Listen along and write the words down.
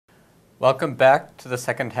Welcome back to the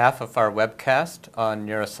second half of our webcast on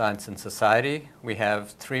neuroscience and society. We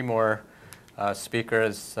have three more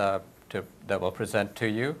speakers that will present to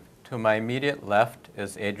you. To my immediate left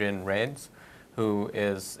is Adrian Raine, who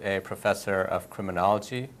is a professor of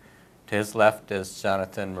criminology. To his left is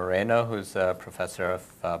Jonathan Moreno, who's a professor of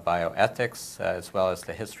bioethics, as well as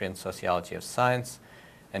the history and sociology of science.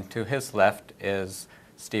 And to his left is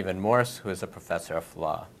Stephen Morse, who is a professor of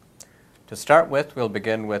law. To start with, we'll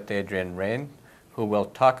begin with Adrian Raine, who will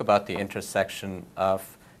talk about the intersection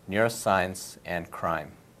of neuroscience and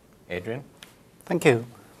crime. Adrian? Thank you.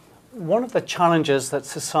 One of the challenges that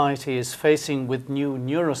society is facing with new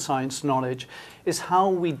neuroscience knowledge is how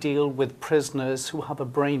we deal with prisoners who have a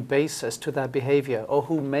brain basis to their behavior, or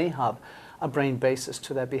who may have a brain basis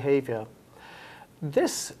to their behavior.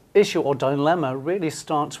 This issue or dilemma really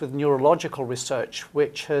starts with neurological research,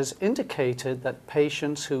 which has indicated that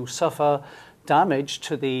patients who suffer damage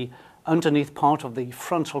to the underneath part of the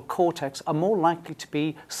frontal cortex are more likely to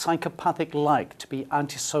be psychopathic-like, to be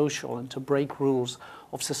antisocial and to break rules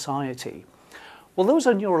of society. Well, those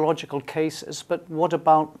are neurological cases, but what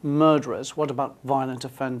about murderers? What about violent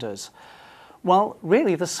offenders? Well,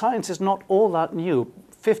 really, the science is not all that new.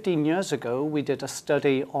 15 years ago, we did a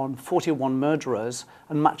study on 41 murderers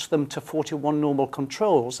and matched them to 41 normal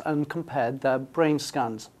controls and compared their brain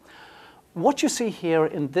scans. What you see here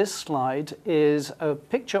in this slide is a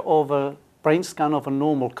picture of a brain scan of a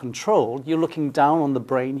normal control. You're looking down on the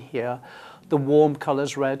brain here. The warm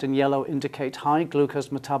colors, red and yellow, indicate high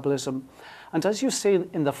glucose metabolism. And as you see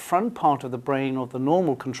in the front part of the brain of the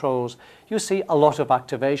normal controls, you see a lot of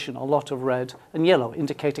activation, a lot of red and yellow,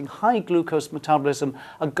 indicating high glucose metabolism,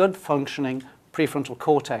 a good functioning prefrontal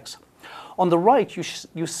cortex. On the right,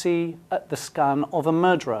 you see the scan of a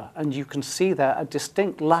murderer, and you can see there a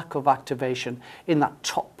distinct lack of activation in that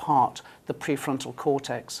top part, the prefrontal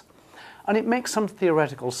cortex. And it makes some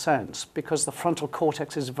theoretical sense because the frontal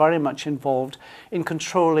cortex is very much involved in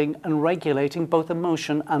controlling and regulating both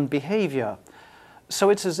emotion and behavior.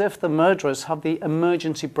 So it's as if the murderers have the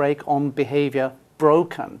emergency brake on behavior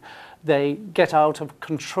broken. They get out of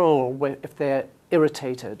control if they're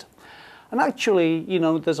irritated. And actually, you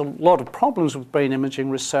know, there's a lot of problems with brain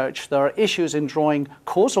imaging research. There are issues in drawing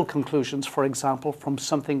causal conclusions, for example, from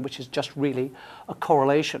something which is just really a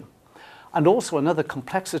correlation. And also another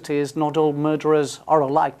complexity is not all murderers are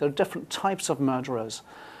alike. There are different types of murderers.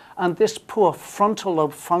 And this poor frontal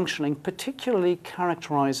lobe functioning particularly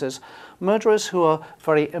characterizes murderers who are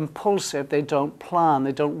very impulsive. They don't plan,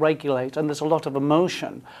 they don't regulate, and there's a lot of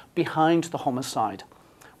emotion behind the homicide.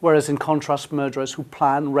 Whereas in contrast, murderers who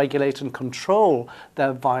plan, regulate, and control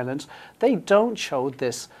their violence, they don't show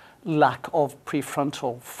this lack of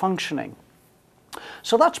prefrontal functioning.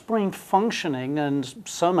 So that's brain functioning, and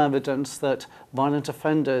some evidence that violent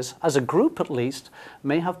offenders, as a group at least,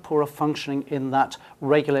 may have poorer functioning in that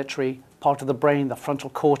regulatory part of the brain, the frontal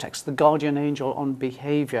cortex, the guardian angel on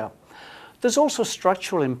behavior. There's also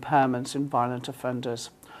structural impairments in violent offenders.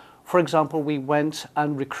 For example, we went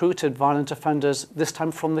and recruited violent offenders, this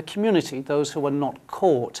time from the community, those who were not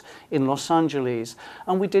caught in Los Angeles,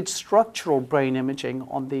 and we did structural brain imaging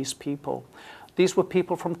on these people. These were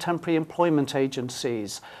people from temporary employment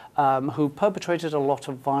agencies who perpetrated a lot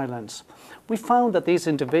of violence. We found that these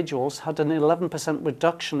individuals had an 11%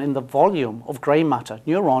 reduction in the volume of grey matter,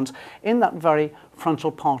 neurons, in that very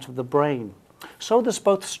frontal part of the brain. So there's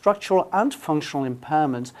both structural and functional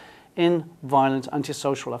impairments in violent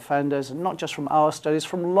antisocial offenders, and not just from our studies,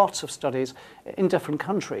 from lots of studies in different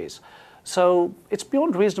countries. So it's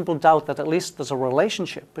beyond reasonable doubt that at least there's a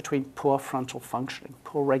relationship between poor frontal functioning,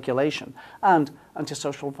 poor regulation, and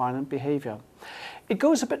antisocial violent behavior. It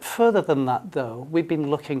goes a bit further than that, though. We've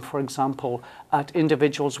been looking, for example, at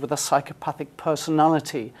individuals with a psychopathic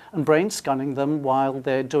personality and brain scanning them while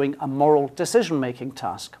they're doing a moral decision-making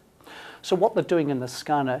task. So what they're doing in the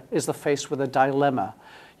scanner is they're faced with a dilemma.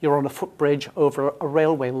 You're on a footbridge over a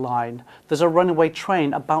railway line. There's a runaway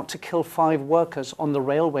train about to kill 5 workers on the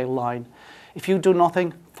railway line. If you do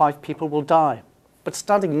nothing, 5 people will die. But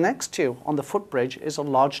standing next to you on the footbridge is a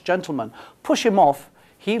large gentleman. Push him off,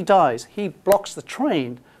 he dies. He blocks the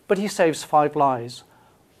train, but he saves 5 lives.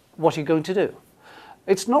 What are you going to do?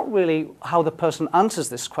 It's not really how the person answers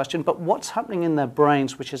this question, but what's happening in their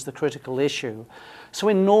brains, which is the critical issue. So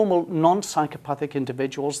in normal, non-psychopathic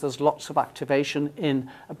individuals, there's lots of activation in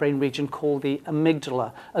a brain region called the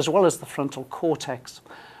amygdala, as well as the frontal cortex.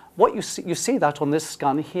 What you see that on this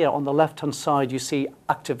scan here, on the left-hand side, you see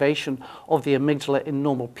activation of the amygdala in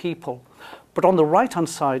normal people. But on the right-hand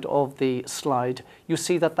side of the slide, you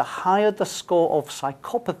see that the higher the score of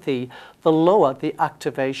psychopathy, the lower the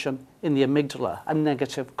activation in the amygdala, a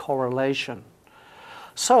negative correlation.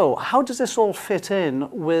 So how does this all fit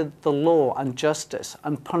in with the law and justice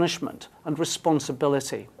and punishment and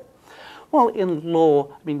responsibility? Well, in law,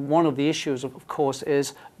 I mean, one of the issues, of course,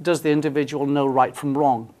 is does the individual know right from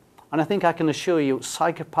wrong? And I think I can assure you,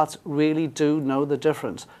 psychopaths really do know the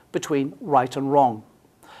difference between right and wrong.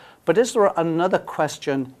 But is there another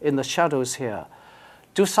question in the shadows here?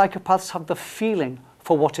 Do psychopaths have the feeling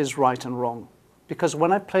for what is right and wrong? Because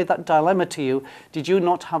when I played that dilemma to you, did you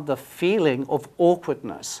not have the feeling of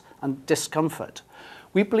awkwardness and discomfort?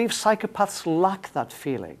 We believe psychopaths lack that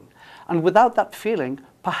feeling. And without that feeling,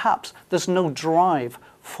 perhaps there's no drive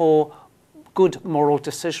for good moral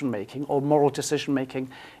decision-making or moral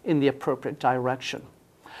decision-making in the appropriate direction.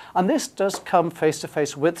 And this does come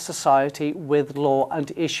face-to-face with society, with law,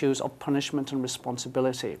 and issues of punishment and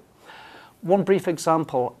responsibility. One brief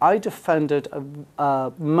example, I defended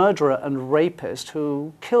a murderer and rapist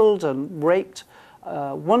who killed and raped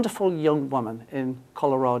a wonderful young woman in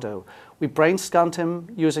Colorado. We brain scanned him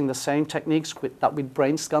using the same techniques that we'd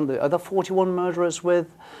brain scanned the other 41 murderers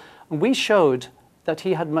with, and we showed that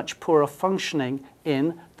he had much poorer functioning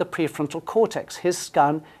in the prefrontal cortex. His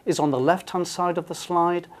scan is on the left-hand side of the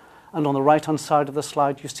slide, and on the right-hand side of the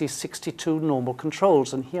slide you see 62 normal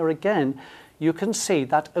controls. And here again, you can see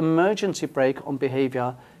that emergency brake on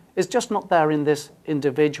behavior is just not there in this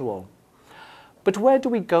individual. But where do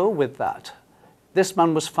we go with that? This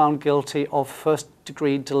man was found guilty of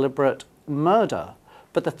first-degree deliberate murder,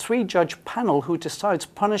 but the three-judge panel who decides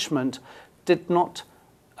punishment did not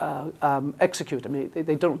execute him.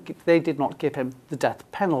 They did not give him the death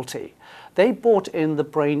penalty. They brought in the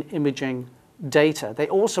brain imaging data. They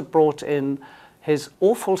also brought in his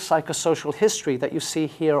awful psychosocial history that you see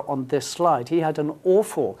here on this slide. He had an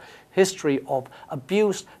awful history of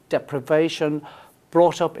abuse, deprivation,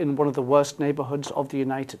 brought up in one of the worst neighborhoods of the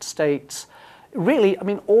United States. Really, I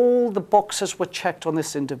mean, all the boxes were checked on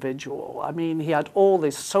this individual. I mean, he had all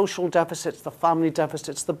these social deficits, the family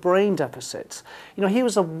deficits, the brain deficits. You know, he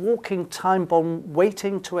was a walking time bomb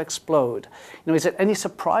waiting to explode. You know, is it any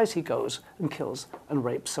surprise he goes and kills and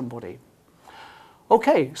rapes somebody?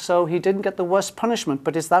 Okay, so he didn't get the worst punishment,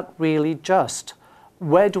 but is that really just?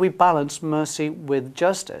 Where do we balance mercy with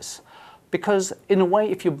justice? Because in a way,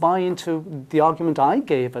 if you buy into the argument I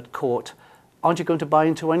gave at court, aren't you going to buy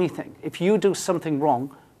into anything? If you do something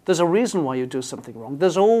wrong, there's a reason why you do something wrong.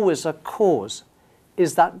 There's always a cause.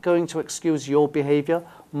 Is that going to excuse your behavior,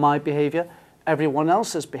 my behavior, everyone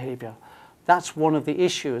else's behavior? That's one of the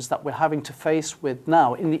issues that we're having to face with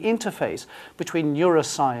now in the interface between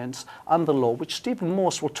neuroscience and the law, which Stephen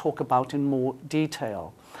Morse will talk about in more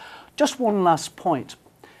detail. Just one last point.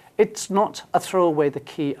 It's not a throw away the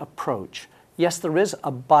key approach. Yes, there is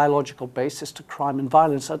a biological basis to crime and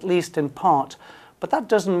violence, at least in part, but that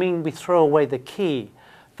doesn't mean we throw away the key.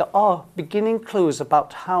 There are beginning clues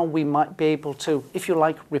about how we might be able to, if you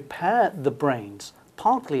like, repair the brains,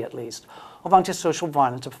 partly at least, of antisocial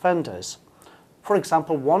violent offenders. For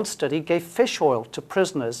example, one study gave fish oil to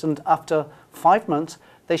prisoners, and after 5 months,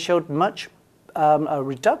 they showed much a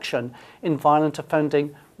reduction in violent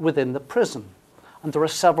offending within the prison. And there are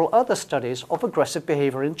several other studies of aggressive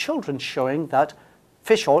behavior in children showing that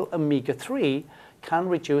fish oil, omega-3, can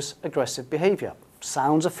reduce aggressive behavior.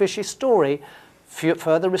 Sounds a fishy story.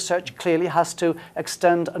 Further research clearly has to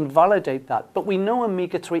extend and validate that. But we know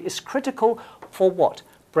omega-3 is critical for what?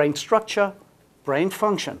 Brain structure, brain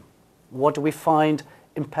function. What do we find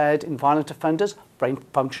impaired in violent offenders? Brain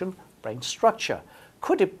function, brain structure.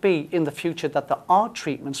 Could it be in the future that there are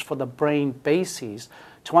treatments for the brain bases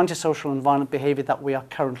to antisocial and violent behavior that we are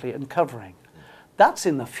currently uncovering? That's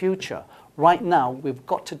in the future. Right now, we've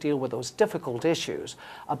got to deal with those difficult issues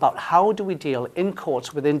about how do we deal in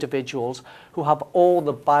courts with individuals who have all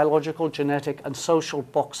the biological, genetic, and social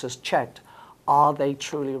boxes checked. Are they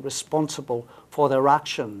truly responsible for their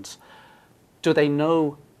actions? Do they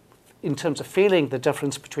know, in terms of feeling, the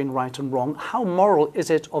difference between right and wrong? How moral is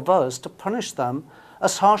it of us to punish them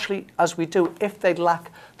as harshly as we do if they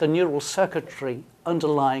lack the neural circuitry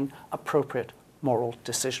underlying appropriate moral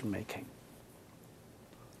decision-making?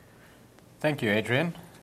 Thank you, Adrian.